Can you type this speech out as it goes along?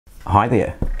Hi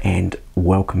there and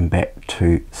welcome back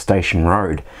to Station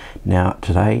Road. Now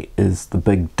today is the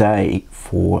big day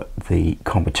for the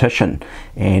competition,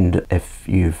 and if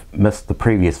you've missed the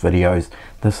previous videos,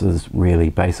 this is really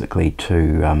basically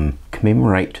to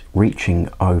commemorate reaching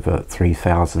over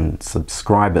 3,000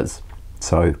 subscribers.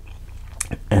 So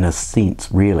in a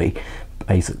sense, really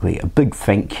basically a big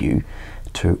thank you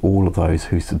to all of those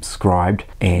who subscribed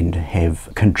and have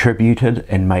contributed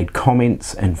and made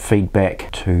comments and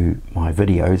feedback to my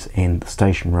videos and the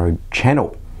Station Road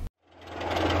channel.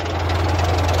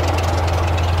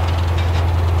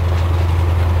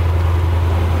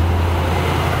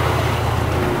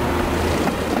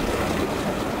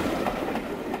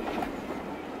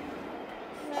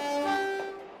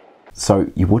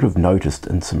 So you would have noticed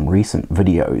in some recent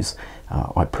videos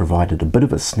I provided a bit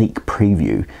of a sneak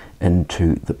preview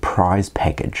into the prize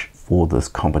package for this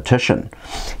competition,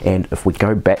 and if we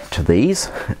go back to these,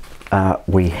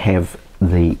 we have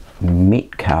the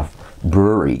Metcalfe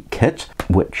Brewery kit,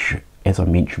 which, as I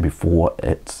mentioned before,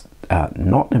 it's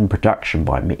not in production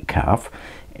by Metcalfe,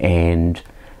 and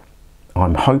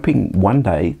I'm hoping one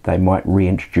day they might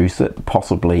reintroduce it,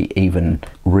 possibly even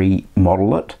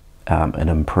remodel it and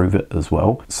improve it as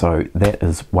well. So that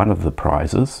is one of the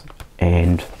prizes.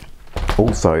 And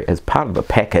also, as part of the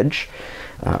package,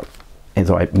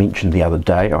 as I mentioned the other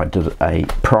day, I did a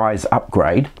prize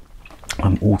upgrade.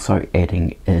 I'm also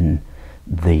adding in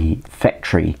the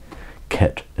factory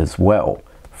kit as well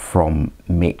from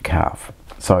Metcalfe.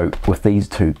 So with these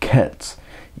two kits,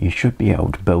 you should be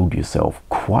able to build yourself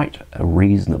quite a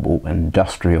reasonable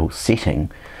industrial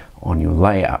setting on your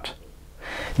layout.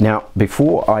 Now,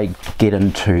 before I get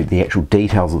into the actual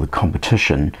details of the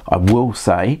competition, I will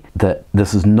say that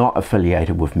this is not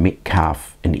affiliated with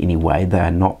Metcalfe in any way. They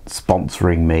are not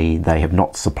sponsoring me. They have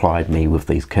not supplied me with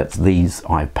these kits. These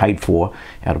I've paid for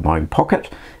out of my own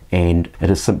pocket, and it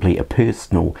is simply a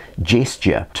personal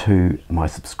gesture to my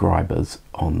subscribers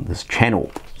on this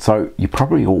channel. So you're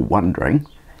probably all wondering,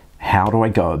 how do I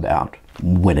go about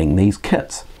winning these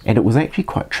kits? And it was actually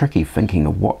quite tricky thinking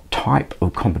of what type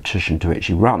of competition to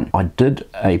actually run. I did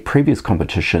a previous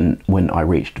competition when I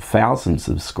reached 1,000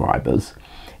 subscribers,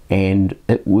 and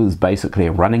it was basically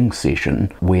a running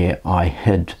session where I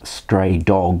hid stray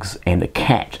dogs and a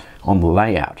cat on the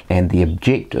layout, and the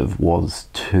objective was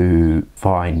to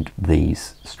find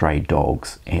these stray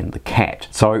dogs and the cat.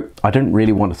 So I didn't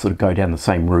really want to sort of go down the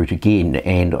same route again,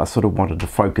 and I sort of wanted to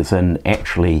focus in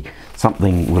actually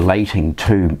something relating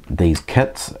to these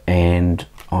kits, and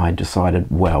I decided,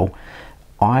 well,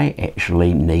 I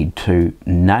actually need to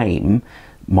name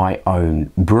my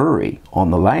own brewery on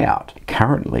the layout.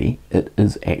 Currently it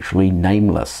is actually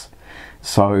nameless,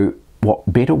 so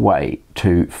what better way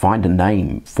to find a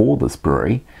name for this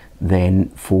brewery than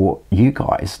for you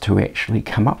guys to actually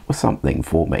come up with something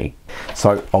for me.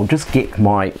 So I'll just get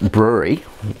my brewery,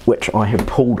 which I have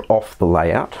pulled off the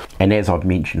layout, and as I've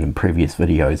mentioned in previous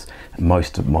videos,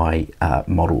 most of my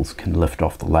models can lift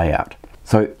off the layout.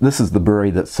 So this is the brewery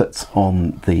that sits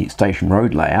on the Station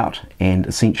Road layout, and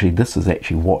essentially this is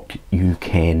actually what you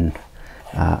can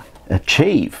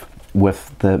achieve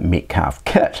with the Metcalfe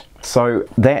kit. So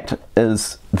that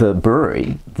is the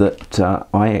brewery that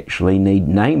I actually need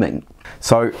naming.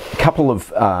 So a couple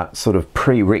of sort of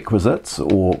prerequisites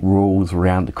or rules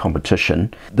around the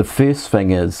competition. The first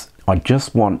thing is I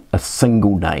just want a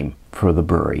single name for the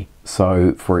brewery.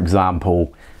 So for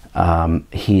example,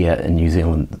 here in New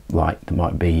Zealand, like there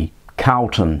might be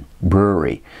Carlton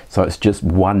Brewery. So it's just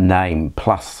one name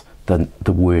plus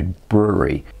the word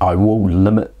brewery. I will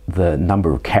limit the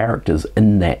number of characters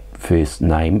in that first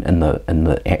name, in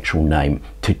the actual name,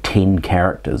 to 10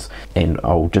 characters, and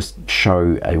I'll just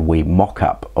show a wee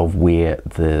mock-up of where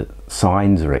the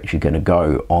signs are actually going to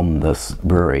go on this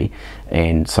brewery.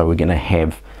 And so we're going to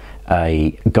have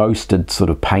a ghosted sort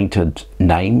of painted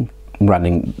name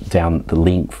running down the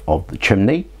length of the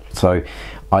chimney. So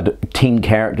 10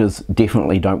 characters,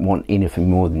 definitely don't want anything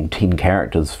more than 10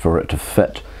 characters for it to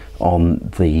fit on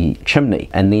the chimney.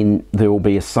 And then there will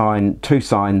be a sign, two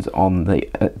signs on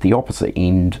the opposite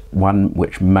end, one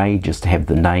which may just have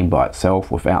the name by itself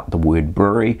without the word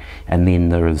brewery, and then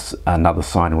there is another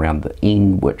sign around the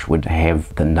end which would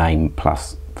have the name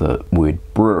plus the word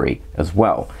brewery as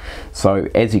well. So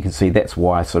as you can see, that's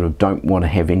why I sort of don't want to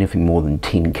have anything more than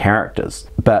 10 characters.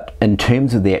 But in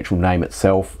terms of the actual name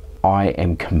itself, I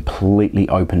am completely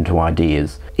open to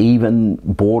ideas. Even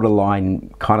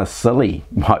borderline kind of silly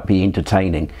might be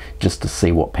entertaining, just to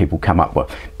see what people come up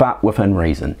with, but within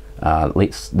reason.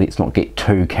 let's not get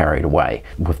too carried away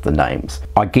with the names.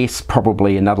 I guess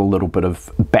probably another little bit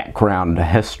of background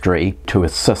history to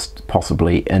assist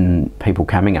possibly in people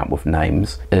coming up with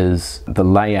names is the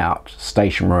layout.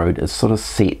 Station Road is sort of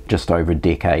set just over a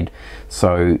decade,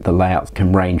 so the layouts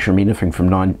can range from anything from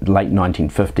late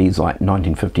 1950s, like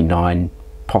 1959,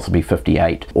 possibly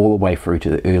 58, all the way through to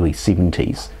the early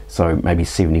 70s, so maybe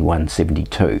 71,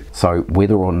 72. So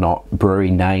whether or not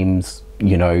brewery names,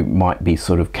 you know, might be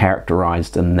sort of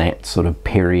characterized in that sort of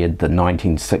period, the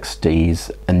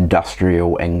 1960s,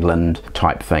 industrial England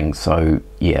type thing. So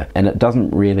yeah, and it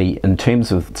doesn't really, in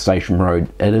terms of Station Road,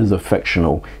 it is a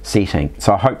fictional setting.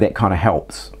 So I hope that kind of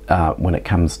helps when it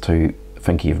comes to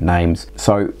thinking of names.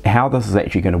 So how this is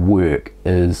actually going to work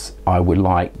is I would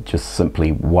like just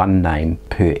simply one name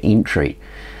per entry,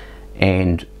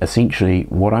 and essentially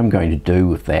what I'm going to do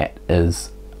with that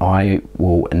is I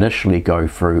will initially go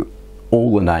through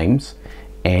all the names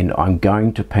and I'm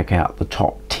going to pick out the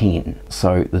top 10.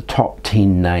 So the top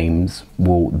 10 names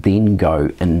will then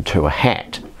go into a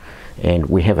hat, and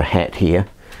we have a hat here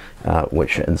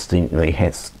which incidentally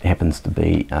happens to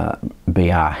be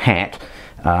our hat.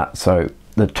 So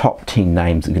the top 10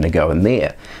 names are going to go in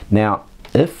there. Now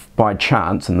if by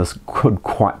chance, and this could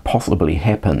quite possibly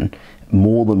happen,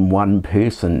 more than one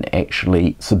person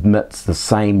actually submits the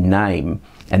same name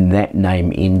and that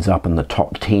name ends up in the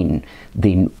top 10,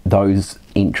 then those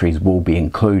entries will be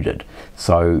included.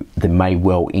 So there may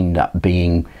well end up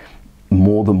being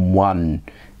more than one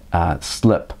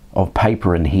slip of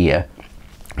paper in here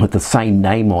with the same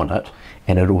name on it,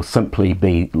 and it'll simply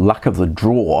be luck of the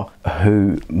draw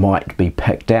who might be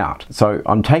picked out. So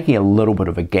I'm taking a little bit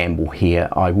of a gamble here.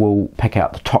 I will pick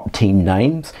out the top 10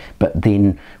 names, but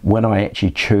then when I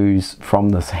actually choose from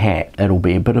this hat, it'll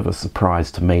be a bit of a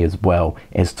surprise to me as well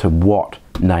as to what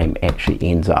name actually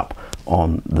ends up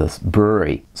on this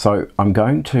brewery. So I'm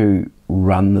going to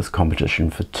run this competition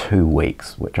for 2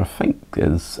 weeks, which I think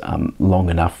is long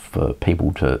enough for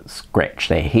people to scratch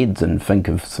their heads and think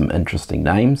of some interesting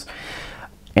names.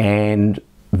 And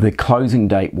the closing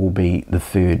date will be the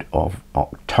 3rd of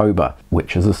October,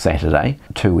 which is a Saturday,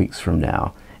 2 weeks from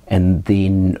now. And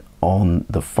then on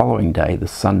the following day, the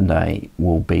Sunday,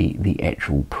 will be the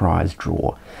actual prize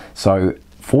draw. So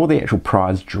for the actual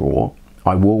prize draw,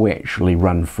 I will actually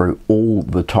run through all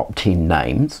the top 10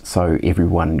 names so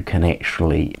everyone can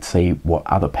actually see what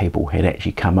other people had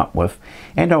actually come up with,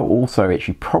 and I'll also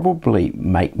actually probably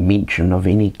make mention of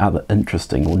any other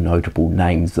interesting or notable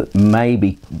names that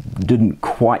maybe didn't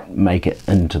quite make it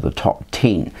into the top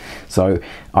 10. So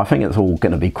I think it's all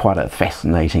going to be quite a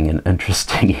fascinating and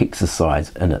interesting exercise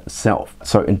in itself.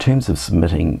 So in terms of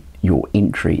submitting your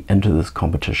entry into this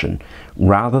competition,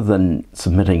 rather than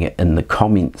submitting it in the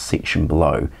comments section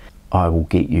below, I will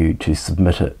get you to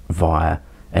submit it via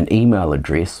an email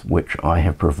address which I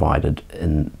have provided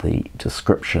in the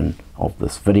description of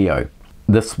this video.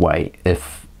 This way,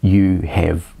 if you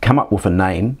have come up with a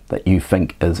name that you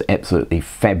think is absolutely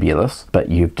fabulous, but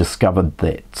you've discovered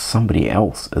that somebody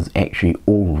else has actually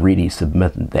already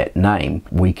submitted that name,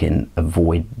 we can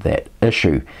avoid that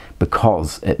issue,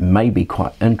 because it may be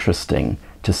quite interesting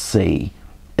to see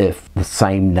if the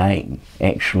same name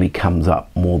actually comes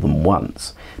up more than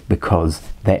once, because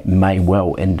that may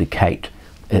well indicate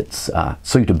its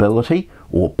suitability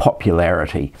or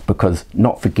popularity. Because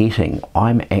not forgetting,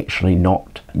 I'm actually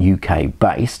not UK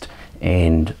based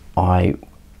and I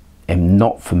am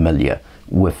not familiar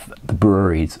with the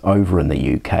breweries over in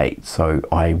the UK, so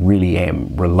I really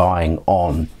am relying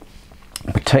on,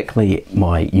 particularly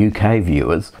my UK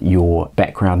viewers, your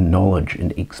background knowledge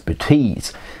and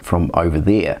expertise from over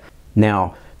there.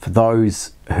 Now for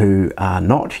those who are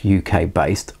not UK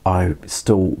based, I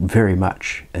still very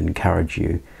much encourage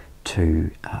you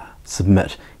to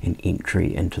submit an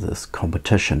entry into this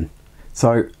competition.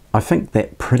 So I think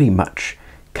that pretty much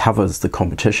covers the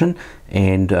competition,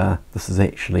 and this has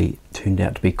actually turned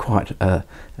out to be quite a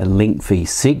lengthy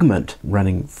segment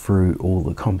running through all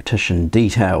the competition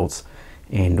details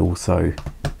and also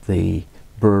the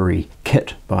brewery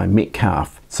kit by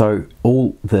Metcalfe. So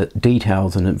all the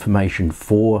details and information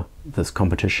for this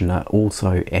competition are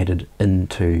also added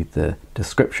into the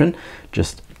description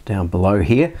just down below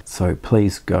here, so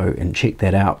please go and check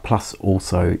that out. Plus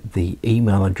also the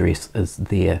email address is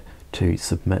there to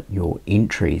submit your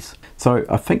entries. So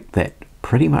I think that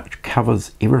pretty much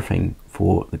covers everything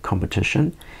for the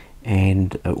competition,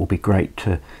 and it will be great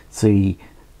to see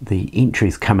the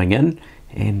entries coming in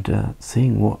and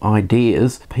seeing what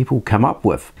ideas people come up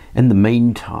with. In the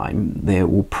meantime, there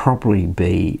will probably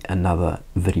be another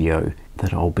video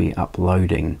that I'll be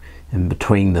uploading in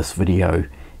between this video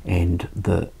and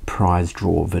the prize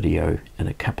draw video in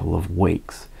a couple of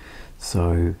weeks.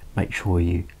 So make sure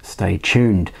you stay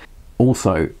tuned.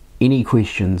 Also, any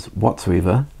questions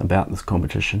whatsoever about this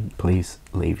competition, please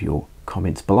leave your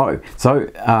comments below. So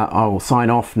I will sign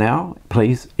off now.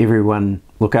 Please, everyone,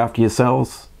 look after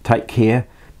yourselves, take care,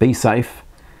 be safe,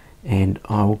 and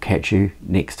I will catch you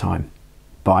next time.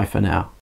 Bye for now.